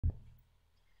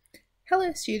Hello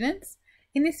students!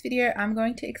 In this video I'm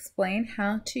going to explain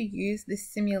how to use this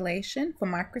simulation for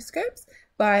microscopes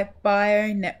by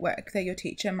BioNetwork that your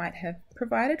teacher might have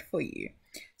provided for you.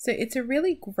 So it's a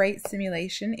really great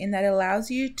simulation in that it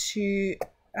allows you to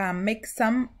make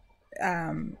some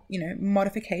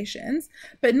modifications,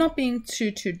 but not being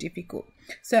too difficult.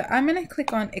 So I'm going to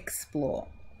click on Explore.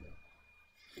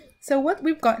 So what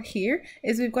we've got here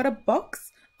is we've got a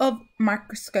box of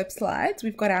microscope slides.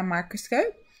 We've got our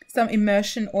microscope, some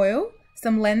immersion oil,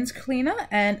 some lens cleaner,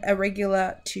 and a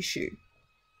regular tissue.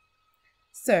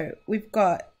 So we've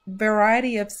got a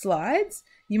variety of slides.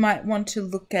 You might want to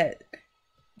look at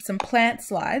some plant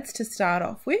slides to start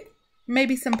off with,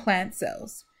 maybe some plant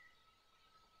cells.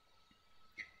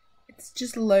 It's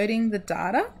just loading the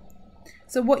data.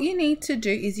 So what you need to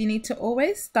do is you need to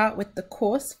always start with the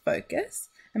coarse focus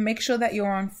and make sure that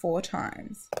you're on 4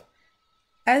 times.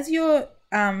 As you're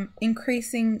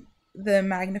increasing the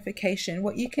magnification,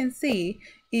 what you can see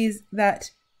is that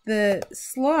the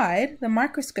slide, the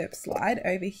microscope slide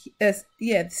over here,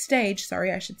 the stage,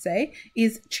 sorry, I should say,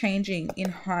 is changing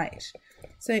in height.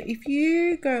 So if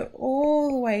you go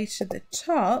all the way to the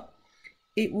top,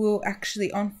 it will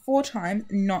actually on 4 times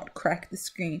not crack the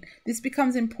screen. This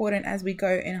becomes important as we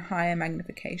go in higher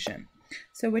magnification.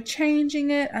 So we're changing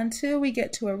it until we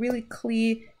get to a really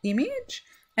clear image,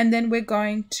 and then we're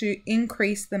going to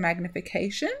increase the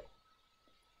magnification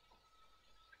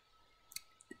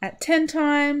at 10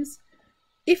 times.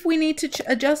 If we need to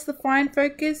adjust the fine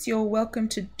focus, you're welcome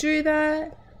to do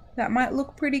that. That might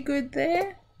look pretty good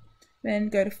there. Then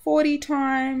go to 40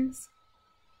 times.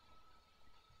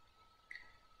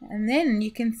 And then you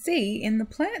can see in the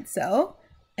plant cell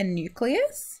a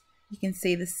nucleus. You can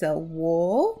see the cell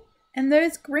wall. And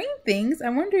those green things, I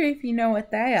wonder if you know what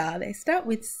they are. They start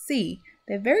with C.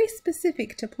 They're very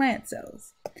specific to plant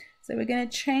cells. So we're going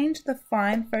to change the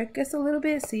fine focus a little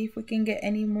bit, see if we can get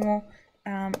any more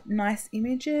nice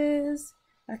images.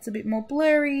 That's a bit more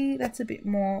blurry, that's a bit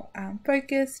more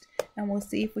focused, and we'll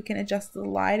see if we can adjust the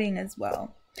lighting as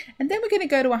well. And then we're going to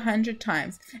go to 100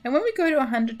 times. And when we go to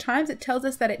 100 times, it tells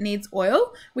us that it needs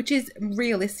oil, which is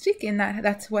realistic in that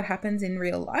that's what happens in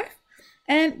real life.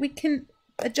 And we can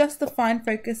adjust the fine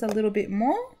focus a little bit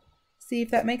more. See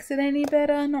if that makes it any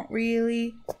better. Not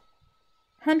really.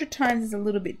 100 times is a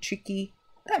little bit tricky.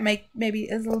 That maybe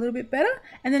is a little bit better.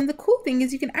 And then the cool thing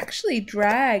is you can actually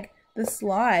drag the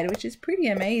slide, which is pretty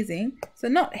amazing. So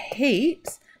not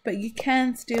heaps, but you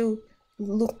can still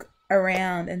look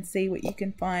around and see what you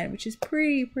can find, which is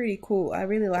pretty cool. I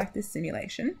really like this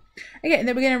simulation. Okay, and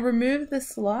then we're going to remove the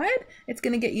slide. It's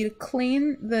going to get you to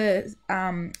clean the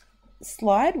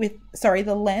slide with,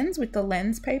 the lens with the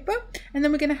lens paper, and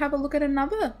then we're going to have a look at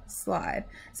another slide.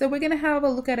 So we're going to have a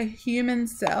look at a human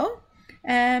cell,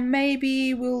 and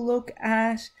maybe we'll look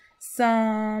at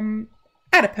some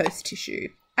adipose tissue.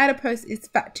 Adipose is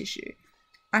fat tissue.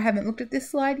 I haven't looked at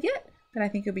this slide yet, but I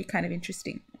think it'll be kind of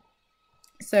interesting.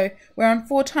 So we're on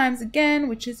 4 times again,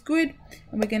 which is good,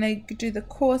 and we're going to do the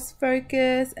coarse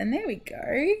focus, and there we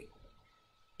go.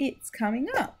 It's coming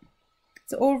up.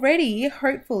 So already,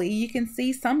 hopefully, you can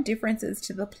see some differences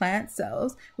to the plant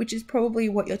cells, which is probably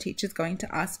what your teacher is going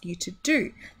to ask you to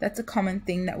do. That's a common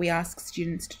thing that we ask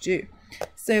students to do.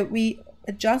 So we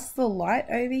adjust the light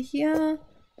over here.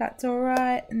 That's all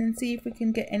right. And then see if we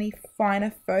can get any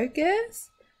finer focus.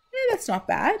 Yeah, that's not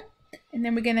bad. And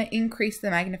then we're going to increase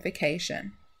the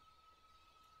magnification.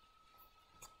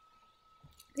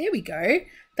 There we go.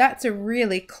 That's a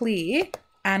really clear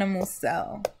animal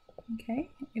cell. Okay,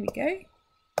 here we go.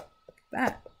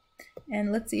 That,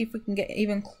 and let's see if we can get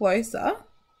even closer,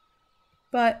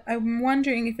 but I'm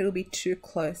wondering if it'll be too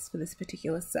close for this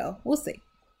particular cell. We'll see.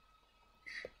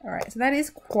 All right, so that is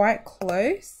quite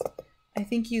close. I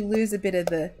think you lose a bit of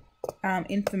the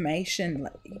information,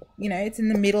 it's in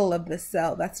the middle of the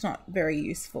cell. That's not very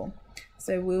useful.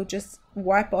 So we'll just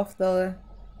wipe off the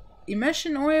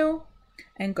immersion oil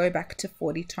and go back to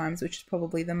 40 times, which is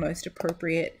probably the most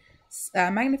appropriate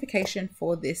magnification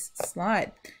for this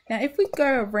slide. Now if we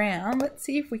go around, let's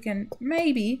see if we can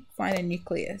maybe find a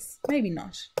nucleus. Maybe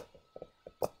not.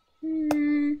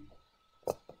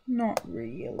 Not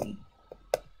really.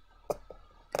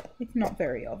 It's not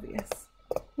very obvious.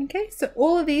 Okay, so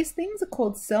all of these things are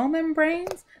called cell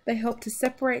membranes. They help to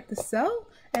separate the cell,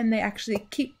 and they actually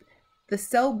keep the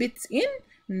cell bits in,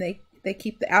 and they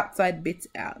keep the outside bits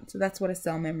out. So that's what a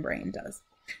cell membrane does.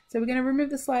 So we're going to remove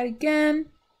the slide again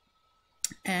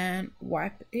and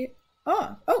wipe it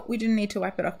off. Oh, we didn't need to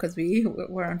wipe it off because we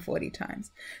were on 40 times.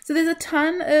 So there's a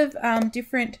ton of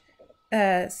different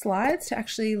slides to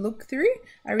actually look through.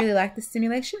 I really like the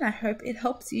simulation. I hope it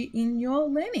helps you in your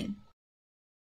learning.